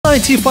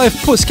95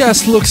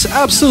 Puskas looks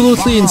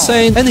absolutely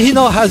insane, and he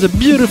now has a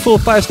beautiful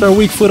 5-star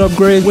weak foot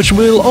upgrade, which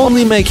will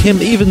only make him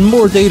even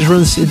more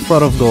dangerous in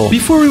front of goal.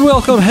 Before we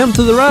welcome him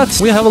to the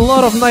Razz, we have a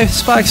lot of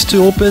nice packs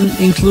to open,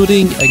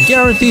 including a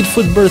guaranteed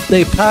Fut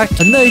Birthday pack,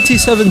 an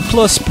 87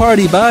 plus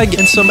party bag,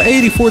 and some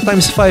 84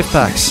 times 5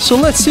 packs. So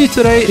let's see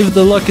today if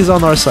the luck is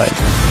on our side.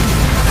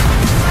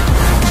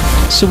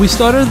 So we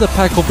started the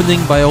pack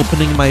opening by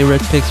opening my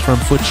red picks from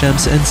Fut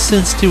Champs, and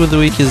since Team of the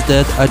Week is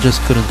dead, I just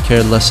couldn't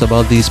care less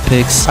about these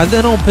picks. I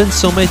then opened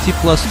some 80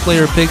 plus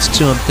player picks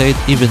to obtain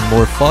even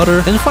more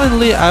fodder, and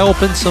finally I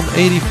opened some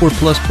 84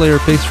 plus player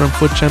picks from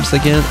Fut Champs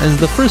again, and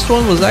the first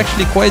one was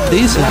actually quite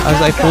decent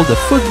as I pulled a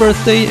Fut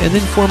Birthday and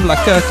informed La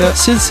Caca.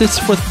 Since it's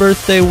Fut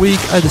Birthday week,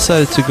 I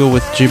decided to go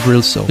with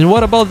Jibril So. And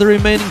what about the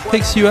remaining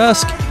picks, you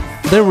ask?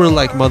 They were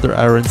like Mother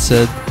Aaron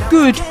said,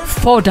 good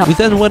fodder. We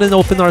then went and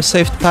opened our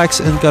saved packs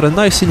and got a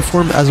nice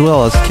inform as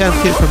well as Can't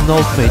Hit from an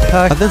Ultimate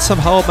pack. I then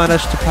somehow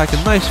managed to pack a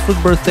nice Fut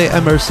Birthday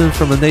Emerson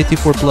from an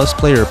 84 plus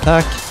player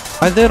pack.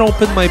 I then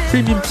opened my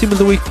premium Team of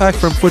the Week pack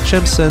from Fut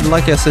Champs, and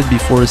like I said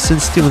before,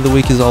 since Team of the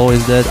Week is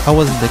always dead, I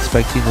wasn't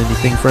expecting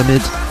anything from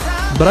it.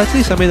 But at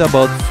least I made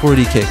about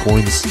 40k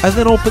coins. I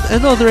then opened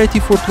another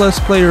 84 plus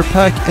player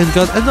pack and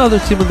got another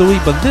Team of the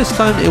Week, but this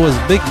time it was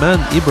big man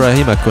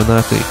Ibrahima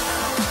Konate.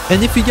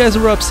 And if you guys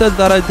were upset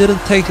that I didn't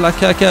take La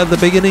Caca at the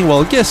beginning,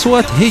 well guess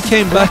what? He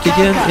came back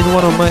again in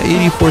one of my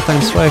 84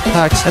 times 5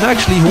 packs, and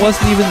actually he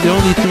wasn't even the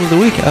only Team of the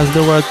Week as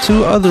there were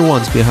 2 other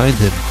ones behind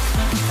him.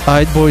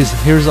 Alright boys,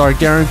 here's our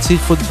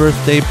guaranteed Fut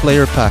Birthday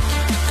player pack.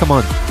 Come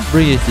on,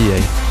 bring it EA.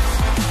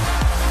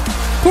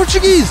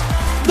 Portuguese!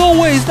 No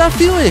way, is that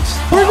Felix?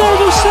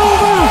 Bernardo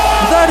Silva!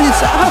 That is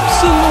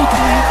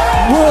absolutely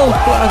world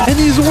class, and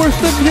he's worth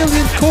 1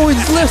 million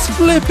coins. Let's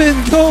flip and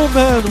go,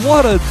 man.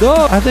 What a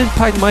dog. I then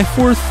packed my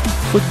 4th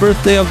Fut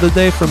Birthday of the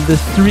day from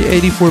this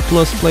 384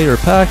 plus player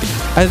pack.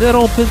 I then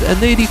opened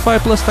an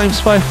 85 plus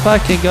times 5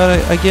 pack and got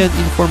again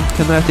informed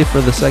Kanate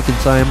for the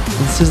 2nd time,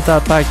 and since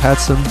that pack had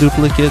some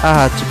duplicate,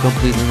 I had to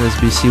complete an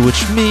SBC,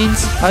 which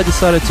means I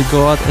decided to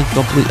go out and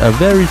complete a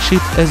very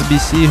cheap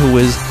SBC who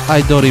is,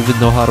 I don't even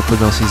know how to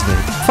pronounce his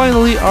name.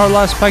 Finally, our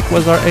last pack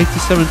was our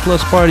 87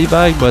 plus party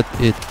bag, but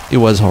it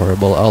was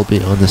horrible, I'll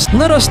be honest.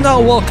 Let us now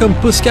welcome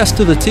Puskas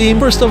to the team.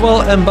 First of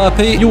all,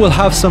 Mbappe, you will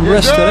have some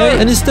rest today,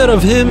 and instead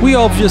of him, we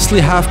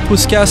obviously have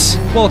Puskas.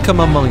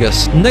 Welcome among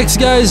us. Next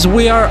guys,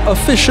 we are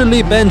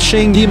officially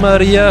benching Di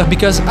Maria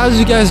because as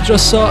you guys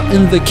just saw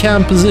in the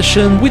cam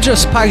position, we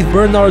just packed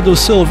Bernardo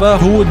Silva,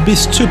 who would be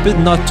stupid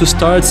not to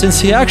start since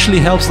he actually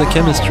helps the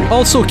chemistry.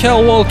 Also,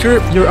 Kyle Walker,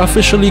 you're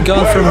officially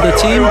gone from the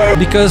team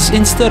because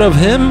instead of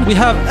him, we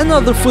have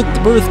another Fut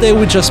Birthday.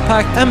 We just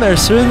packed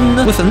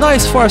Emerson with a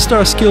nice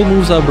 4-star skill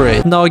moves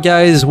upgrade. Now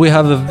guys, we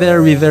have a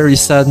very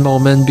sad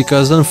moment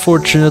because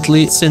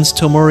unfortunately, since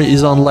Tomori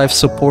is on life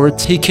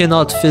support, he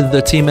cannot fit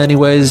the team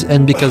anyways,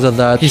 and because of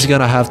that, he's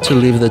gonna have to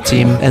leave the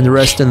team and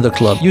rest in the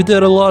club. You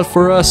did a lot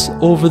for us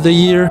over the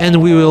year, and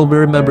we will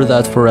remember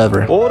that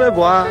forever. Au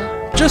revoir.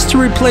 Just to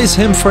replace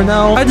him for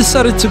now, I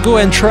decided to go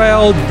and try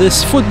out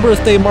this Fut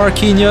Birthday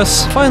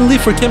Marquinhos. Finally,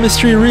 for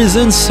chemistry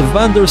reasons,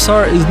 Van der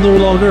Sar is no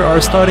longer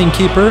our starting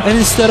keeper, and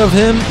instead of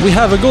him, we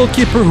have a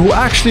goalkeeper who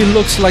actually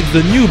looks like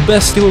the new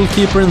best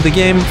goalkeeper in the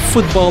game,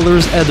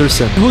 Footballers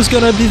Ederson. Who's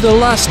gonna be the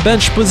last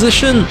bench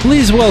position?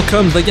 Please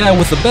welcome the guy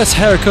with the best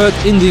haircut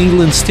in the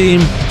England's team,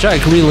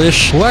 Jack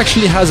Grealish, who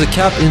actually has a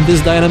cap in this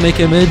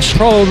dynamic image,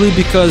 probably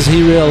because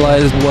he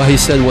realized what he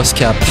said was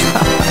cap.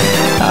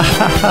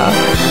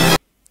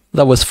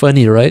 That was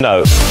funny, right?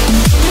 No.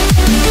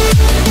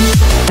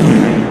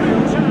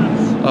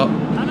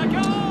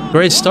 Oh.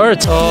 Great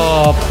start.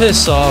 Oh,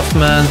 piss off,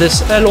 man.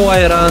 This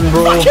LOI ran,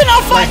 bro.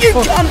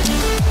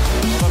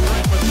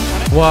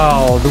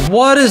 Wow,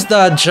 what is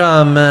that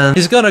jam, man?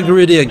 He's gonna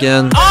greedy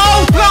again.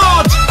 Oh,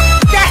 God!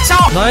 Get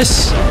off!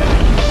 Nice.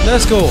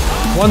 Let's go.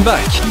 One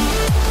back.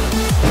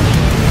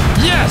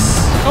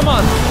 Yes! Come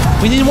on.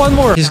 We need one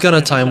more. He's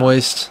gonna time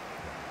waste.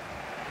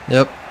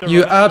 Yep.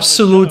 You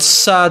absolute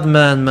sad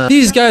man.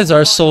 These guys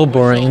are so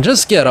boring.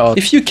 Just get out.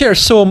 If you care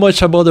so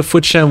much about the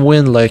Fut Champ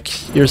win,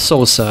 like, you're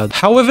so sad.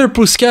 However,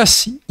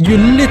 Puskas, you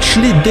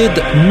literally did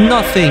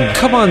nothing.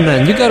 Come on,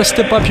 man. You gotta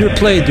step up your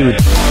play, dude.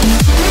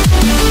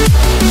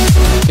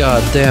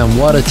 God damn,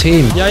 what a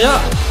team. Yeah.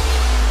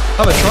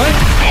 Have a try.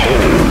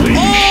 Holy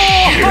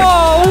shit.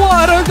 Oh,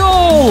 what a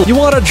goal. You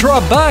wanna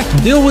drop back?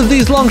 Deal with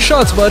these long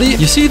shots, buddy.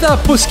 You see that,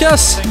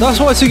 Puskas? That's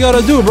what you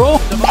gotta do, bro.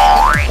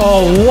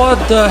 Oh,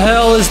 what the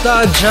hell is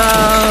that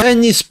jam?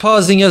 And he's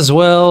pausing as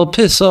well.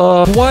 Piss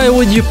off. Why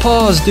would you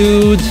pause,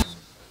 dude?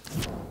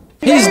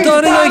 He's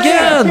done it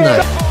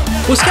again.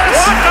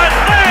 Puskas?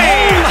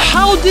 Oh,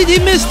 how did he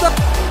miss that?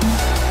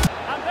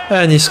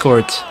 And he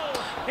scored.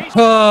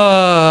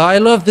 I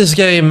love this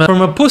game.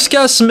 From a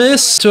Puskas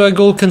miss to a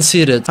goal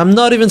conceded. I'm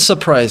not even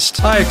surprised.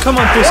 Alright, come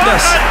on,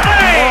 Puskas.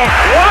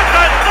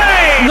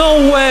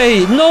 No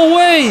way! No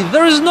way!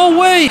 There is no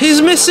way!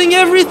 He's missing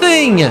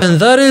everything!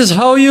 And that is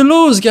how you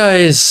lose,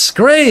 guys.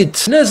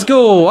 Great! Let's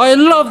go! I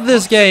love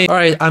this game!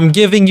 Alright, I'm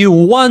giving you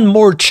one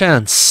more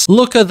chance.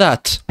 Look at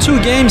that. 2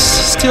 2 games,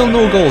 still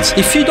no goals.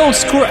 If you don't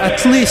score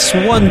at least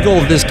 1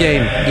 goal this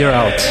game, you're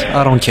out.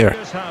 I don't care.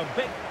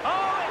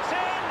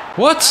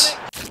 What?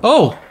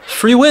 Oh,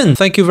 free win.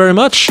 Thank you very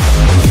much.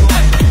 What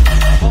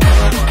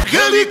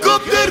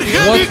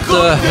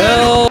the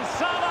hell?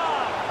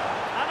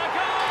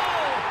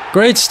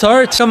 Great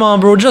start. Come on,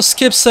 bro. Just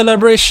skip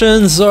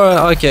celebrations. Or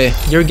okay,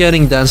 you're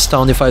getting danced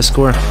down if I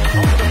score.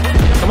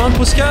 Come on,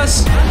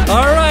 Puskas.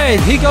 All right,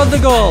 he got the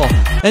goal.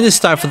 And it's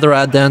time for the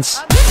rat dance.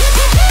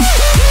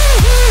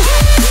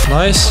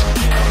 Nice.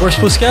 Where's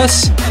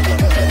Puskas?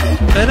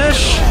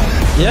 Finish.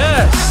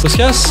 Yes.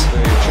 Puskas.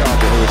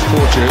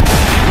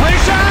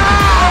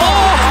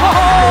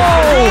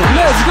 Oh,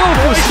 let's go,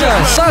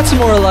 Puskas. That's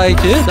more like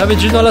it. David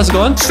Gino, let's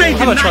go on.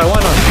 Have a try.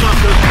 Why not?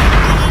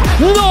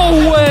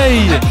 No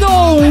way!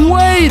 No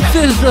way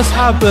this just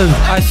happened!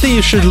 I think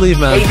you should leave,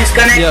 man. He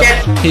disconnected.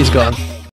 Yeah, he's gone.